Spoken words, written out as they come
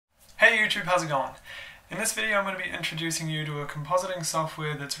Hey YouTube, how's it going? In this video I'm going to be introducing you to a compositing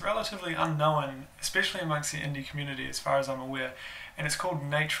software that's relatively unknown, especially amongst the indie community as far as I'm aware, and it's called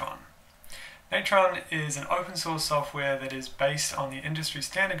Natron. Natron is an open source software that is based on the industry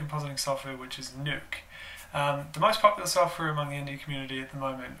standard compositing software, which is Nuke. The most popular software among the indie community at the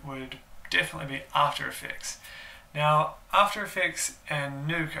moment would definitely be After Effects. Now, After Effects and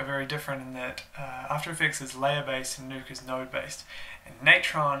Nuke are very different in that After Effects is layer-based and Nuke is node-based, and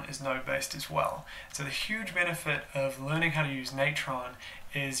Natron is node-based as well. So the huge benefit of learning how to use Natron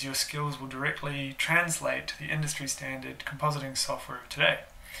is your skills will directly translate to the industry standard compositing software of today.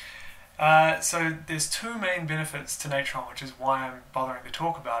 So there's two main benefits to Natron, which is why I'm bothering to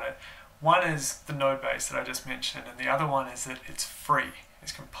talk about it. One is the node-based that I just mentioned, and the other one is that it's free.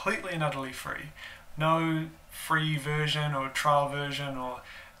 It's completely and utterly free. No free version or trial version or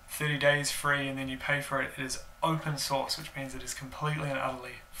 30 days free and then you pay for it. It is open source, which means it is completely and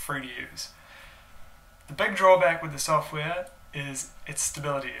utterly free to use. The big drawback with the software is its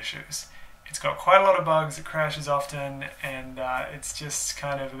stability issues. It's got quite a lot of bugs, it crashes often, and it's just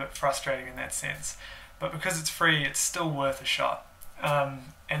kind of a bit frustrating in that sense. But because it's free, it's still worth a shot.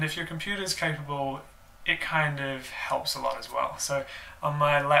 And if your computer is capable, it kind of helps a lot as well. So on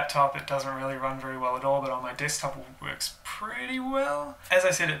my laptop it doesn't really run very well at all, but on my desktop it works pretty well. As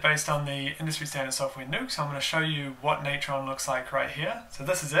I said, it's based on the industry standard software Nuke, so I'm going to show you what Natron looks like right here. So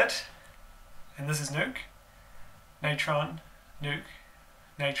this is it, and this is Nuke. Natron, Nuke,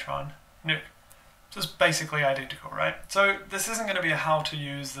 Natron, Nuke. Just basically identical, right? So this isn't going to be a how to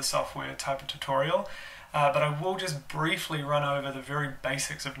use the software type of tutorial. But I will just briefly run over the very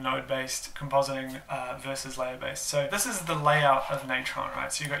basics of node-based compositing versus layer-based. So this is the layout of Natron,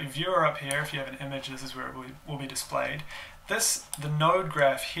 right? So you've got your viewer up here. If you have an image, this is where it will be displayed. The node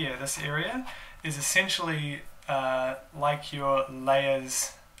graph here, this area, is essentially like your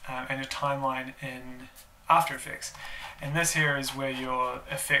layers and your timeline in After Effects. And this here is where your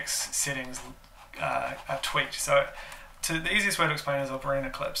effects settings are tweaked. So the easiest way to explain it is I'll bring in a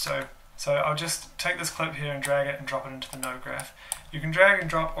clip. So I'll just take this clip here and drag it and drop it into the node graph. You can drag and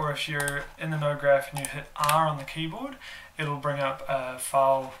drop, or if you're in the node graph and you hit R on the keyboard, it'll bring up a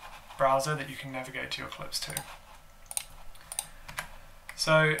file browser that you can navigate to your clips to.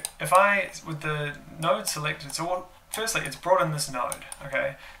 So if with the node selected, firstly it's brought in this node,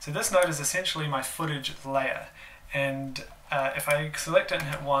 okay? So this node is essentially my footage layer, and if I select it and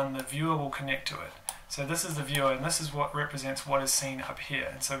hit 1, the viewer will connect to it. So this is the viewer, and this is what represents what is seen up here.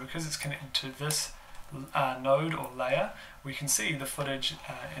 And so because it's connected to this node or layer, we can see the footage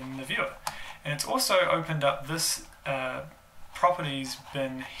in the viewer. And it's also opened up this properties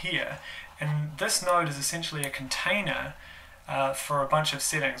bin here, and this node is essentially a container for a bunch of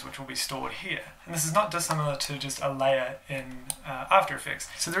settings which will be stored here. And this is not dissimilar to just a layer in After Effects.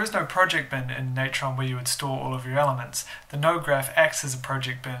 So there is no project bin in Natron where you would store all of your elements. The node graph acts as a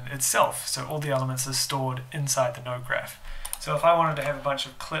project bin itself, so all the elements are stored inside the node graph. So if I wanted to have a bunch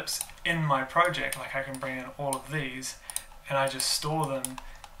of clips in my project, like I can bring in all of these and I just store them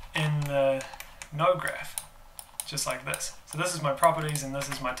in the node graph, just like this. So this is my properties and this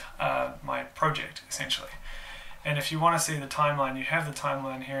is my, my project essentially. And if you want to see the timeline, you have the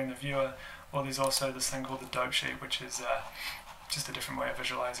timeline here in the viewer, or there's also this thing called the dope sheet, which is just a different way of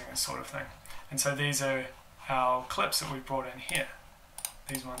visualizing this sort of thing. And so these are our clips that we brought in here,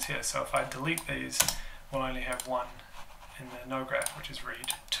 these ones here. So if I delete these, we'll only have one in the node graph, which is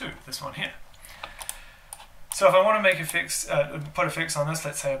read 2, this one here. So if I want to make put effects on this,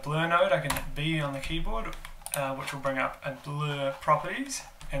 let's say a blur node, I can hit B on the keyboard, which will bring up a blur properties,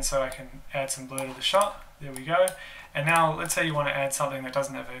 and so I can add some blur to the shot. There we go. And now let's say you want to add something that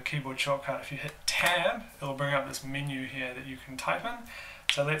doesn't have a keyboard shortcut. If you hit tab, it'll bring up this menu here that you can type in.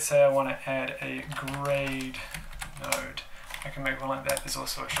 So let's say I want to add a grade node. I can make one like that. There's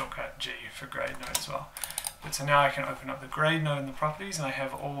also a shortcut G for grade node as well. But so now I can open up the grade node in the properties, and I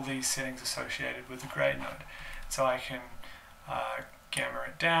have all these settings associated with the grade node. So I can gamma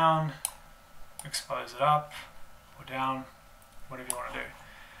it down, expose it up or down, whatever you want to do.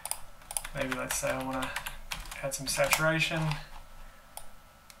 Maybe let's say I want to add some saturation,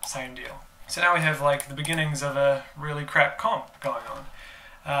 same deal. So now we have like the beginnings of a really crap comp going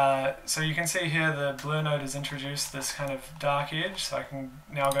on. So you can see here the blur node has introduced this kind of dark edge, so I can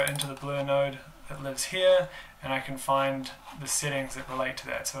now go into the blur node that lives here and I can find the settings that relate to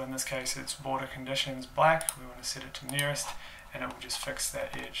that. So in this case it's border conditions black, we want to set it to nearest, and it will just fix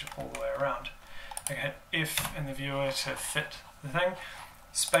that edge all the way around. I can hit F in the viewer to fit the thing.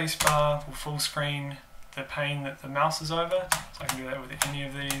 Spacebar will full screen the pane that the mouse is over, so I can do that with any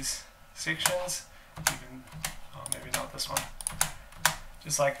of these sections, even, oh, maybe not this one.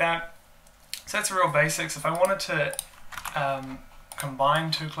 Just like that, So that's the real basics. If I wanted to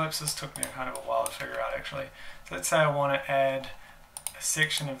combine two clips, this took me kind of a while to figure out actually. So let's say I want to add a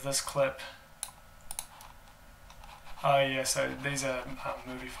section of this clip. Oh yeah, so these are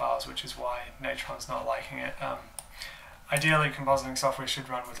movie files, which is why Natron's not liking it. Ideally, compositing software should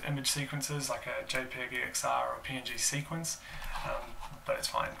run with image sequences like a JPEG, XR, or PNG sequence, but it's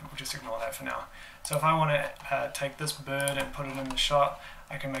fine, we'll just ignore that for now. So if I want to take this bird and put it in the shot,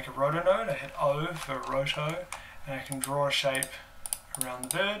 I can make a roto node. I hit O for roto, and I can draw a shape around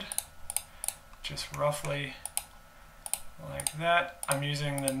the bird, just roughly like that. I'm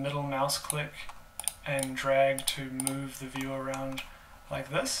using the middle mouse click and drag to move the view around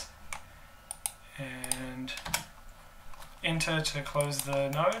like this, and enter to close the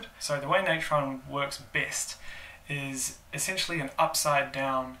node. So the way Natron works best is essentially an upside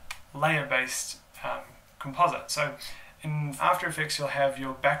down layer based composite. So in After Effects you'll have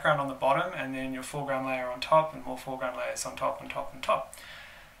your background on the bottom and then your foreground layer on top and more foreground layers on top and top and top.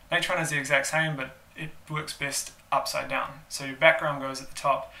 Natron is the exact same, but it works best upside down. So your background goes at the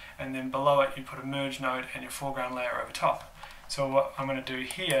top and then below it you put a merge node and your foreground layer over top. So what I'm going to do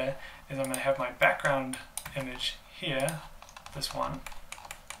here is I'm going to have my background image here, this one,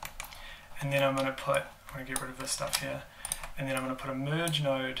 and then I'm going to get rid of this stuff here, and then I'm going to put a merge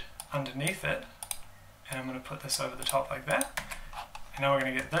node underneath it, and I'm going to put this over the top like that. And now we're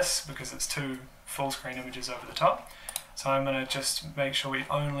going to get this because it's two full screen images over the top. So I'm going to just make sure we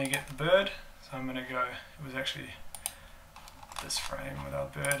only get the bird. So I'm going to go, it was actually this frame with our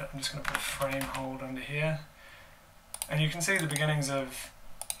bird. I'm just going to put a frame hold under here. And you can see the beginnings of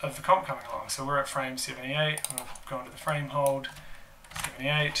the comp coming along. So we're at frame 78, I'm going to go into the frame hold,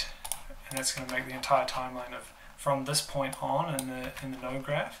 78, and that's going to make the entire timeline of from this point on in the node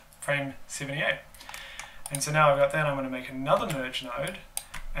graph, frame 78. And so now I've got that, I'm going to make another merge node,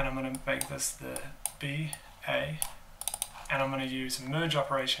 and I'm going to make this the BA, and I'm going to use a merge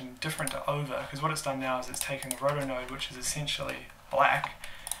operation different to over, because what it's done now is it's taken the roto node, which is essentially black,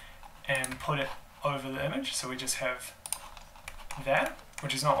 and put it over the image, so we just have that,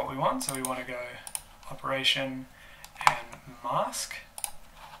 which is not what we want. So we want to go operation and mask,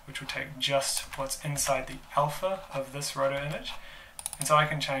 which would take just what's inside the alpha of this roto image. And so I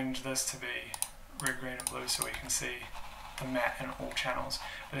can change this to be red, green and blue so we can see the matte in all channels.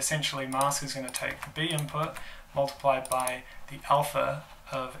 But essentially mask is going to take the B input multiplied by the alpha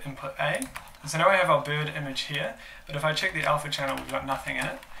of input A. And so now we have our bird image here, but if I check the alpha channel we've got nothing in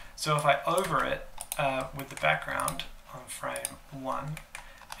it. So if I over it with the background on frame 1,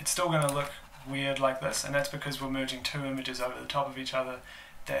 it's still going to look weird like this, and that's because we're merging two images over the top of each other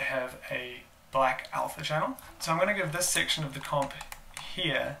that have a black alpha channel. So I'm going to give this section of the comp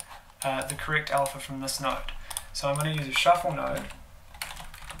here the correct alpha from this node. So I'm going to use a shuffle node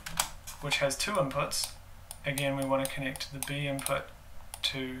which has two inputs. Again, we want to connect the B input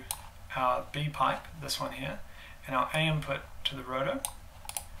to our B pipe, this one here, and our A input to the roto,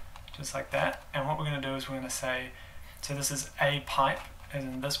 just like that. And what we're going to do is we're going to say, so this is A pipe, as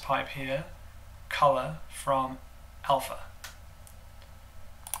in this pipe here, color from alpha.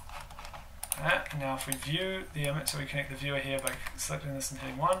 And now if we view the image, so we connect the viewer here by selecting this and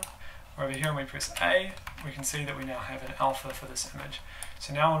hitting 1, or over here and we press A, we can see that we now have an alpha for this image.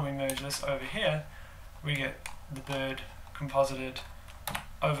 So now when we merge this over here, we get the bird composited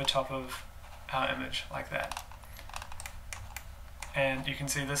over top of our image like that. And you can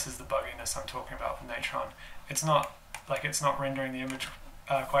see this is the bugginess I'm talking about with Natron. It's not rendering the image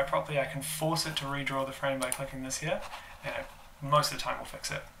quite properly. I can force it to redraw the frame by clicking this here, and most of the time will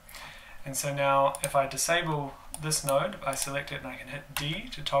fix it. And so now if I disable this node, I select it and I can hit D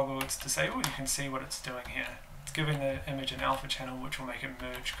to toggle its disable, you can see what it's doing here. It's giving the image an alpha channel which will make it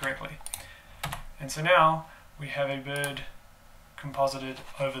merge correctly. And so now we have a bird composited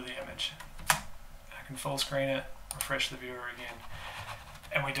over the image. I can full screen it, refresh the viewer again,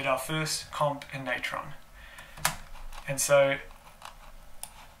 and we did our first comp in Natron. And so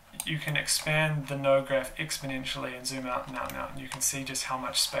you can expand the node graph exponentially and zoom out and out and out, and you can see just how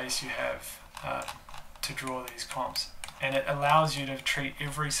much space you have to draw these comps. And it allows you to treat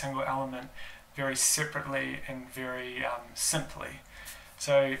every single element very separately and very simply.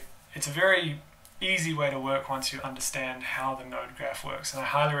 So it's a very easy way to work once you understand how the node graph works. And I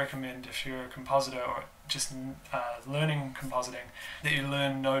highly recommend, if you're a compositor or just learning compositing, that you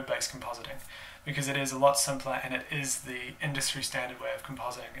learn node-based compositing, because it is a lot simpler and it is the industry standard way of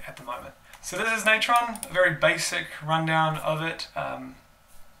compositing at the moment. So this is Natron, a very basic rundown of it.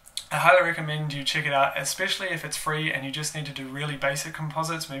 I highly recommend you check it out, especially if it's free and you just need to do really basic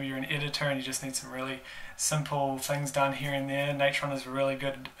composites. Maybe you're an editor and you just need some really simple things done here and there. Natron is a really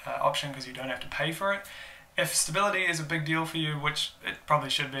good option because you don't have to pay for it. If stability is a big deal for you, which it probably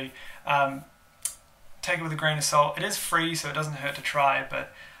should be, take it with a grain of salt. It is free, so it doesn't hurt to try,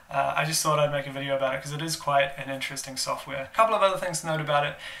 but I just thought I'd make a video about it because it is quite an interesting software. A couple of other things to note about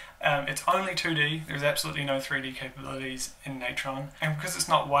it. It's only 2D, there's absolutely no 3D capabilities in Natron, and because it's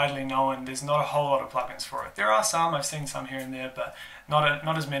not widely known, there's not a whole lot of plugins for it. There are some, I've seen some here and there, but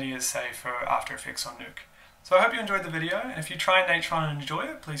not as many as, say, for After Effects or Nuke. So I hope you enjoyed the video, and if you try Natron and enjoy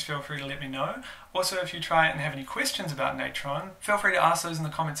it, please feel free to let me know. Also, if you try it and have any questions about Natron, feel free to ask those in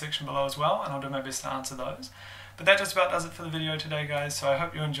the comment section below as well, and I'll do my best to answer those. But that just about does it for the video today, guys, so I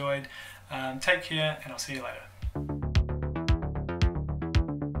hope you enjoyed. Take care, and I'll see you later.